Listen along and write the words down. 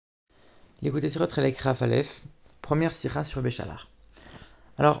L'écoutez Sirot Relek Raf Aleph, première sira sur Béchalar.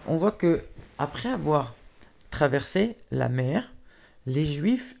 Alors, on voit que après avoir traversé la mer, les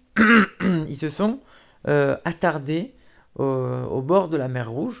Juifs ils se sont attardés au bord de la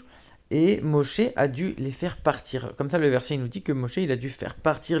mer Rouge et Moshe a dû les faire partir. Comme ça, le verset il nous dit que Moshe il a dû faire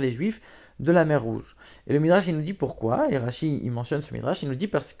partir les Juifs de la mer Rouge. Et le Midrash il nous dit pourquoi, et Rashi il mentionne ce Midrash, il nous dit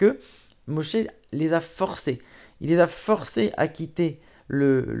parce que Moshe les a forcés. Il les a forcés à quitter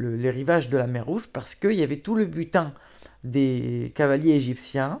les rivages de la mer Rouge parce qu'il y avait tout le butin des cavaliers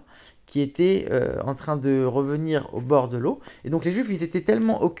égyptiens qui étaient en train de revenir au bord de l'eau. Et donc les Juifs, ils étaient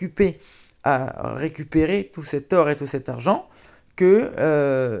tellement occupés à récupérer tout cet or et tout cet argent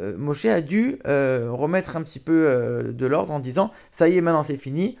que Moshe a dû remettre un petit peu de l'ordre en disant « ça y est, maintenant c'est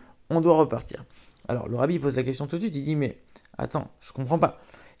fini, on doit repartir ». Alors le rabbi pose la question tout de suite, il dit « mais attends, je comprends pas ».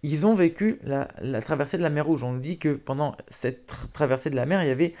 Ils ont vécu la traversée de la mer Rouge. On nous dit que pendant cette traversée de la mer, il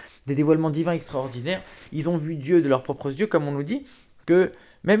y avait des dévoilements divins extraordinaires. Ils ont vu Dieu de leurs propres yeux, comme on nous dit que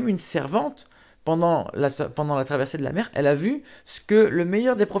même une servante, pendant la traversée de la mer, elle a vu ce que le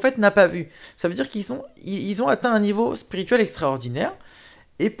meilleur des prophètes n'a pas vu. Ça veut dire ils ont atteint un niveau spirituel extraordinaire.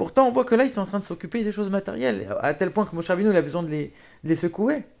 Et pourtant, on voit que là, ils sont en train de s'occuper des choses matérielles, à tel point que Moshe Rabbeinu a besoin de les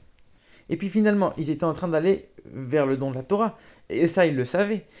secouer. Et puis finalement, ils étaient en train d'aller vers le don de la Torah. Et ça, ils le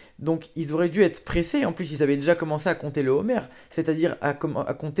savaient. Donc, ils auraient dû être pressés. En plus, ils avaient déjà commencé à compter le Homer, c'est-à-dire à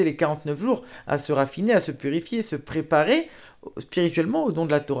compter les 49 jours, à se raffiner, à se purifier, se préparer spirituellement au don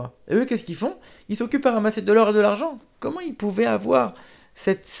de la Torah. Et eux, qu'est-ce qu'ils font? Ils s'occupent à ramasser de l'or et de l'argent. Comment ils pouvaient avoir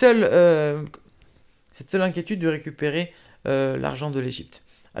cette seule inquiétude de récupérer l'argent de l'Égypte?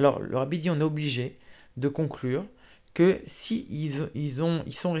 Alors, le rabbi dit on est obligé de conclure que si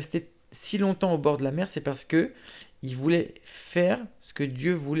ils sont restés si longtemps au bord de la mer, c'est parce que ils voulaient faire ce que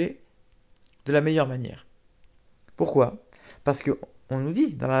Dieu voulait de la meilleure manière. Pourquoi? Parce que on nous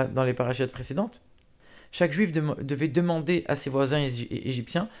dit dans les parachutes précédentes, chaque juif devait demander à ses voisins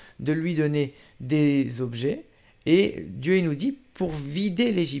égyptiens de lui donner des objets. Et Dieu il nous dit pour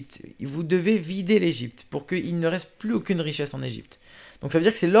vider l'Égypte. Vous devez vider l'Égypte pour qu'il ne reste plus aucune richesse en Égypte. Donc ça veut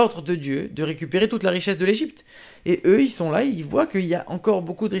dire que c'est l'ordre de Dieu de récupérer toute la richesse de l'Égypte. Et eux, ils sont là, ils voient qu'il y a encore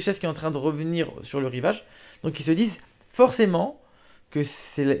beaucoup de richesse qui est en train de revenir sur le rivage. Donc ils se disent forcément que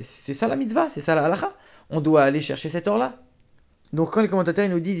c'est ça la mitzvah, c'est ça la halakha. On doit aller chercher cet or-là. Donc quand les commentateurs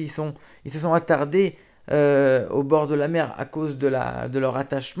ils nous disent ils se sont attardés au bord de la mer à cause de leur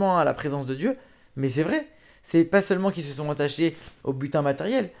attachement à la présence de Dieu, mais c'est vrai. C'est pas seulement qu'ils se sont attachés au butin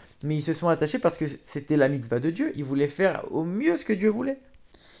matériel, mais ils se sont attachés parce que c'était la mitzvah de Dieu. Ils voulaient faire au mieux ce que Dieu voulait.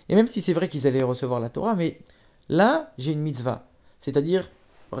 Et même si c'est vrai qu'ils allaient recevoir la Torah, mais là, j'ai une mitzvah. C'est-à-dire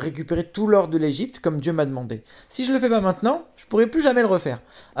récupérer tout l'or de l'Égypte comme Dieu m'a demandé. Si je ne le fais pas maintenant, je ne pourrai plus jamais le refaire.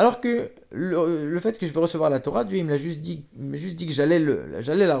 Alors que le fait que je vais recevoir la Torah, Dieu il m'a juste dit que j'allais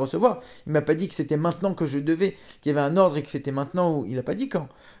la recevoir. Il m'a pas dit que c'était maintenant que je devais, qu'il y avait un ordre et que c'était maintenant où il n'a pas dit quand.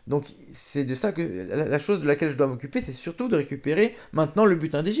 Donc c'est de ça que la chose de laquelle je dois m'occuper, c'est surtout de récupérer maintenant le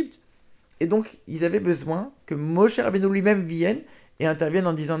butin d'Égypte. Et donc, ils avaient besoin que Moshe Rabbeinu lui-même vienne et intervienne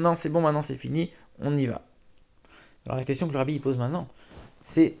en disant non, c'est bon, maintenant c'est fini, on y va. Alors la question que le rabbi pose maintenant,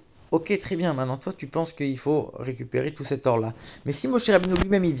 c'est ok, très bien, maintenant toi tu penses qu'il faut récupérer tout cet or-là. Mais si Moshe Rabbeinu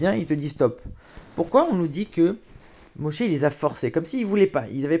lui-même il vient, il te dit stop. Pourquoi on nous dit que Moshe il les a forcés, comme s'ils voulaient pas,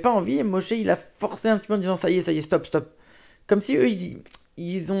 ils n'avaient pas envie, et Moshe il a forcé un petit peu en disant ça y est, stop, stop. Comme si eux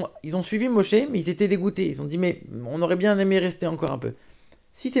ils ont suivi Moshe, mais ils étaient dégoûtés. Ils ont dit mais on aurait bien aimé rester encore un peu.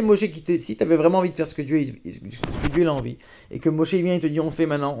 Si c'est Moshe si tu avais vraiment envie de faire ce que Dieu il a envie, et que Moshe vient et te dit on fait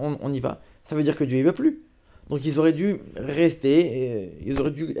maintenant, on y va, ça veut dire que Dieu il veut plus. Donc ils auraient dû rester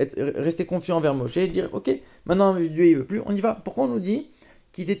confiants envers Moshe et dire ok, maintenant Dieu il veut plus, on y va. Pourquoi on nous dit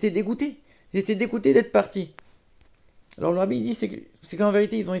qu'ils étaient dégoûtés? Ils étaient dégoûtés d'être partis. Alors le rabbi dit c'est qu'en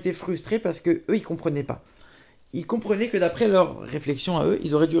vérité ils ont été frustrés parce que eux ils comprenaient pas. Ils comprenaient que d'après leur réflexion à eux,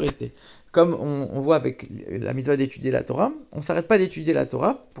 ils auraient dû rester. Comme on voit avec la mitzvah d'étudier la Torah, on ne s'arrête pas d'étudier la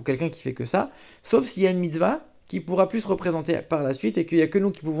Torah pour quelqu'un qui fait que ça, sauf s'il y a une mitzvah qui pourra plus se représenter par la suite et qu'il n'y a que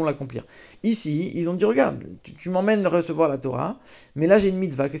nous qui pouvons l'accomplir. Ici, ils ont dit regarde, tu m'emmènes recevoir la Torah, mais là j'ai une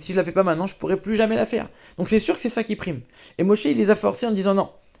mitzvah que si je la fais pas maintenant, je pourrai plus jamais la faire. Donc c'est sûr que c'est ça qui prime. Et Moshe il les a forcés en disant non.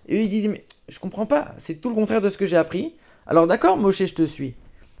 Et eux ils disent mais je comprends pas, c'est tout le contraire de ce que j'ai appris. Alors d'accord Moshe je te suis,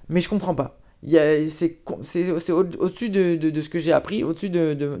 mais je comprends pas. C'est au-dessus de ce que j'ai appris, au-dessus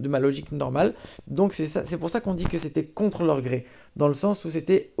de ma logique normale. Donc c'est pour ça qu'on dit que c'était contre leur gré, dans le sens où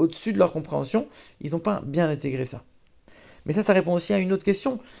c'était au-dessus de leur compréhension. Ils n'ont pas bien intégré ça. Mais ça répond aussi à une autre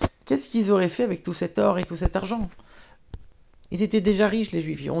question. Qu'est-ce qu'ils auraient fait avec tout cet or et tout cet argent? Ils étaient déjà riches, les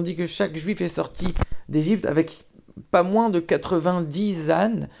juifs. On dit que chaque juif est sorti d'Égypte avec pas moins de 90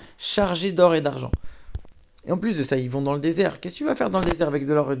 ânes chargés d'or et d'argent. Et en plus de ça, ils vont dans le désert. Qu'est-ce que tu vas faire dans le désert avec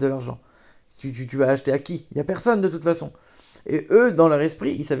de l'or et de l'argent? Tu vas acheter à qui? Il n'y a personne de toute façon. Et eux, dans leur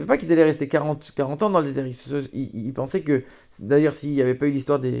esprit, ils savaient pas qu'ils allaient rester 40 ans dans le désert. Ils pensaient que, d'ailleurs, s'il n'y avait pas eu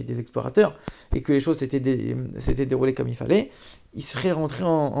l'histoire des explorateurs et que les choses s'étaient déroulées comme il fallait, ils seraient rentrés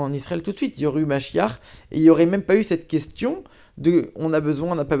en Israël tout de suite. Il y aurait eu Mashiach et il n'y aurait même pas eu cette question de on a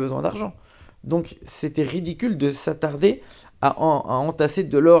besoin, on n'a pas besoin d'argent. Donc c'était ridicule de s'attarder à entasser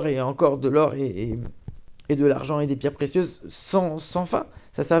de l'or et encore de l'or et de l'argent et des pierres précieuses sans fin.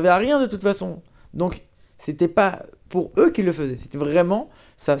 Ça servait à rien de toute façon. Donc c'était pas pour eux qu'ils le faisaient. C'était vraiment,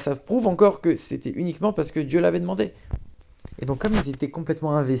 ça prouve encore que c'était uniquement parce que Dieu l'avait demandé. Et donc comme ils étaient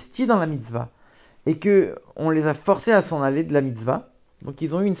complètement investis dans la mitzvah et que on les a forcés à s'en aller de la mitzvah, donc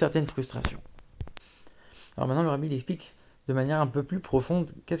ils ont eu une certaine frustration. Alors maintenant le rabbi il explique de manière un peu plus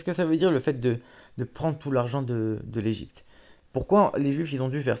profonde qu'est-ce que ça veut dire le fait de prendre tout l'argent de l'Égypte. Pourquoi les Juifs ils ont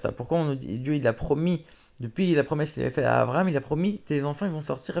dû faire ça? Pourquoi Dieu il a promis, depuis la promesse qu'il avait faite à Abraham, il a promis tes enfants ils vont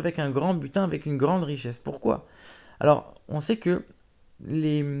sortir avec un grand butin, avec une grande richesse. Pourquoi? Alors on sait que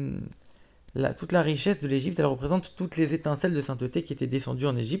toute la richesse de l'Égypte, elle représente toutes les étincelles de sainteté qui étaient descendues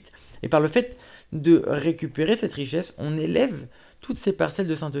en Égypte. Et par le fait de récupérer cette richesse, on élève toutes ces parcelles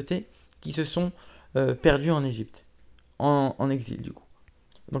de sainteté qui se sont perdues en Égypte, en exil du coup.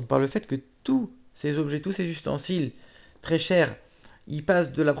 Donc par le fait que tous ces objets, tous ces ustensiles très chers, ils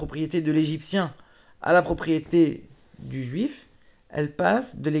passent de la propriété de l'Égyptien à la propriété du Juif, elles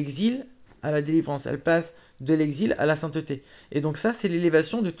passent de l'exil à la délivrance, elles passent de l'exil à la sainteté. Et donc ça, c'est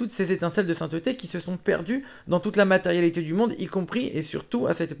l'élévation de toutes ces étincelles de sainteté qui se sont perdues dans toute la matérialité du monde, y compris et surtout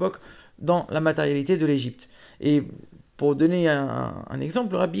à cette époque dans la matérialité de l'Égypte. Et pour donner un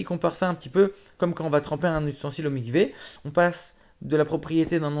exemple, le rabbi compare ça un petit peu comme quand on va tremper un ustensile au mikvé, on passe de la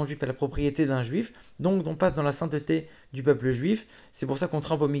propriété d'un non-juif à la propriété d'un juif, donc on passe dans la sainteté du peuple juif, c'est pour ça qu'on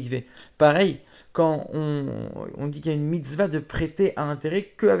trempe au mikvé. Pareil, quand on dit qu'il y a une mitzvah de prêter à intérêt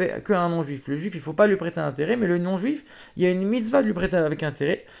que à un non-juif. Le juif, il ne faut pas lui prêter à intérêt, mais le non-juif, il y a une mitzvah de lui prêter avec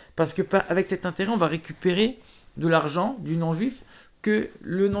intérêt, parce que avec cet intérêt, on va récupérer de l'argent du non-juif que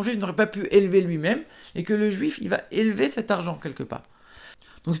le non-juif n'aurait pas pu élever lui-même, et que le juif, il va élever cet argent quelque part.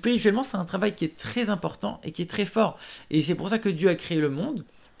 Donc spirituellement, c'est un travail qui est très important et qui est très fort. Et c'est pour ça que Dieu a créé le monde,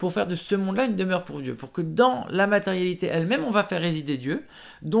 pour faire de ce monde-là une demeure pour Dieu. Pour que dans la matérialité elle-même, on va faire résider Dieu.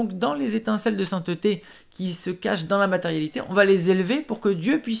 Donc dans les étincelles de sainteté qui se cachent dans la matérialité, on va les élever pour que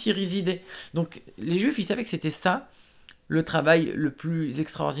Dieu puisse y résider. Donc les Juifs, ils savaient que c'était ça le travail le plus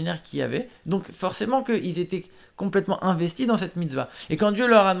extraordinaire qu'il y avait. Donc forcément qu'ils étaient complètement investis dans cette mitzvah. Et quand Dieu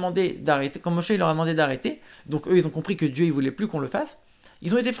leur a demandé d'arrêter, quand Moshe leur a demandé d'arrêter, donc eux ils ont compris que Dieu il voulait plus qu'on le fasse,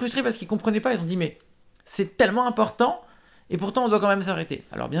 ils ont été frustrés parce qu'ils comprenaient pas, ils ont dit mais c'est tellement important et pourtant on doit quand même s'arrêter.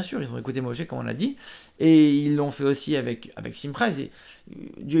 Alors bien sûr ils ont écouté Moshe comme on l'a dit et ils l'ont fait aussi avec Simcha.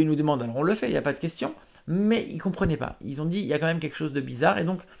 Dieu il nous demande alors on le fait, il n'y a pas de question, mais ils comprenaient pas. Ils ont dit il y a quand même quelque chose de bizarre et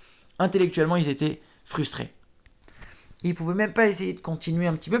donc intellectuellement ils étaient frustrés. Il pouvait même pas essayer de continuer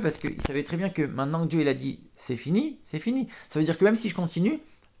un petit peu parce qu'il savait très bien que maintenant que Dieu il a dit c'est fini, c'est fini. Ça veut dire que même si je continue,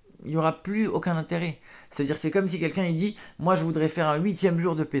 il n'y aura plus aucun intérêt. C'est-à-dire c'est comme si quelqu'un il dit moi je voudrais faire un 8e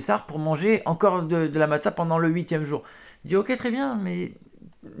jour de Pessah pour manger encore de la matzah pendant le 8e jour. Il dit ok très bien, mais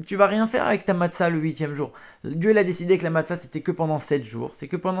tu vas rien faire avec ta matzah le 8e jour. Dieu il a décidé que la matzah c'était que pendant 7 jours. C'est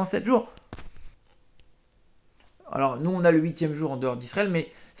que pendant 7 jours. Alors nous on a le 8e jour en dehors d'Israël,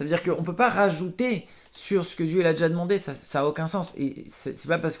 mais ça veut dire qu'on ne peut pas rajouter sur ce que Dieu l'a déjà demandé, ça n'a aucun sens. Et c'est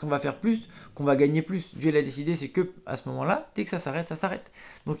pas parce qu'on va faire plus qu'on va gagner plus. Dieu l'a décidé, c'est que à ce moment-là, dès que ça s'arrête, ça s'arrête.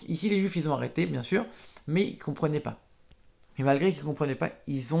 Donc ici les Juifs ils ont arrêté, bien sûr, mais ils ne comprenaient pas. Mais malgré qu'ils ne comprenaient pas,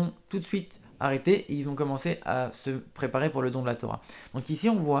 ils ont tout de suite arrêté et ils ont commencé à se préparer pour le don de la Torah. Donc ici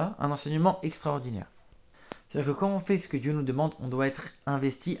on voit un enseignement extraordinaire. C'est-à-dire que quand on fait ce que Dieu nous demande, on doit être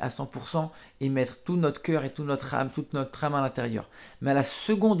investi à 100% et mettre tout notre cœur et toute notre âme à l'intérieur. Mais à la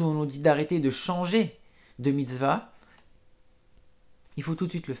seconde où on nous dit d'arrêter, de changer de mitzvah, il faut tout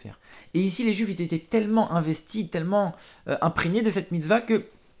de suite le faire. Et ici, les Juifs ils étaient tellement investis, tellement imprégnés de cette mitzvah que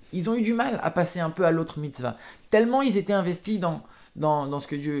ils ont eu du mal à passer un peu à l'autre mitzvah. Tellement ils étaient investis dans ce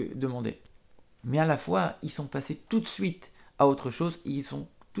que Dieu demandait. Mais à la fois, ils sont passés tout de suite à autre chose. Ils sont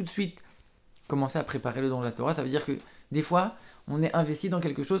tout de suite commencer à préparer le don de la Torah. Ça veut dire que des fois, on est investi dans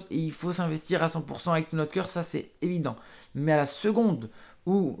quelque chose et il faut s'investir à 100% avec tout notre cœur, ça c'est évident. Mais à la seconde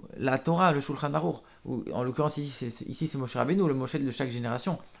où la Torah, le Shulchan Aruch, ou en l'occurrence ici c'est Moshe Rabbeinu, le Moshe de chaque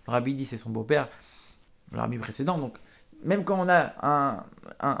génération. Le Rabbi dit c'est son beau-père, le Rabbi précédent. Donc même quand on a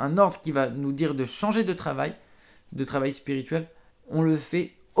un ordre qui va nous dire de changer de travail spirituel, on le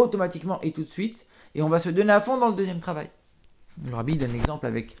fait automatiquement et tout de suite et on va se donner à fond dans le deuxième travail. Le Rabbi donne l'exemple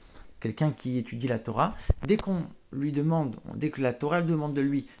avec quelqu'un qui étudie la Torah. Dès qu'on lui demande, dès que la Torah lui demande de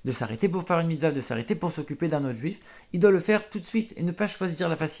lui de s'arrêter pour faire une mitzvah, de s'arrêter pour s'occuper d'un autre juif, il doit le faire tout de suite et ne pas choisir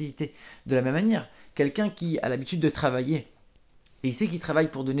la facilité. De la même manière, quelqu'un qui a l'habitude de travailler, et il sait qu'il travaille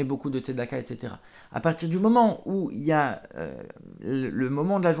pour donner beaucoup de tzedaka, etc. À partir du moment où il y a le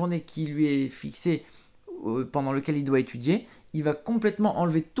moment de la journée qui lui est fixé, pendant lequel il doit étudier, il va complètement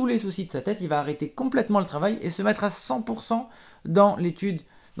enlever tous les soucis de sa tête, il va arrêter complètement le travail et se mettre à 100% dans l'étude,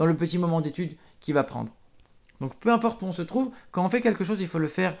 dans le petit moment d'étude qu'il va prendre. Donc peu importe où on se trouve, quand on fait quelque chose, il faut le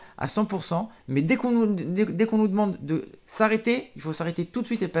faire à 100%, mais dès qu'on nous demande de s'arrêter, il faut s'arrêter tout de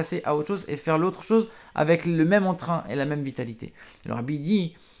suite et passer à autre chose et faire l'autre chose avec le même entrain et la même vitalité. Alors Rabbi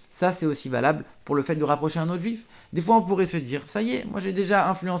dit, ça c'est aussi valable pour le fait de rapprocher un autre juif. Des fois on pourrait se dire, ça y est, moi j'ai déjà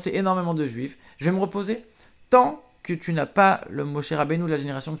influencé énormément de juifs, je vais me reposer. Tant que tu n'as pas le Moshe Rabbeinu de la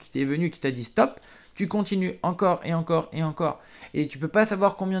génération qui t'est venu et qui t'a dit stop, tu continues encore et encore et encore. Et tu peux pas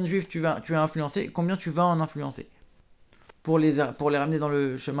savoir combien de juifs tu as influencé, combien tu vas en influencer pour les ramener dans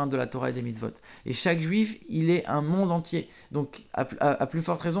le chemin de la Torah et des mitzvot. Et chaque juif, il est un monde entier. Donc, à plus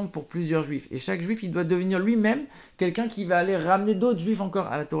forte raison pour plusieurs juifs. Et chaque juif, il doit devenir lui-même quelqu'un qui va aller ramener d'autres juifs encore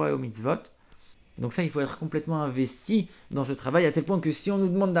à la Torah et aux mitzvot. Donc ça, il faut être complètement investi dans ce travail, à tel point que si on nous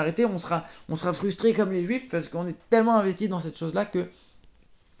demande d'arrêter, on sera frustré comme les juifs, parce qu'on est tellement investi dans cette chose-là que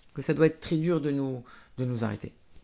ça doit être très dur de nous arrêter.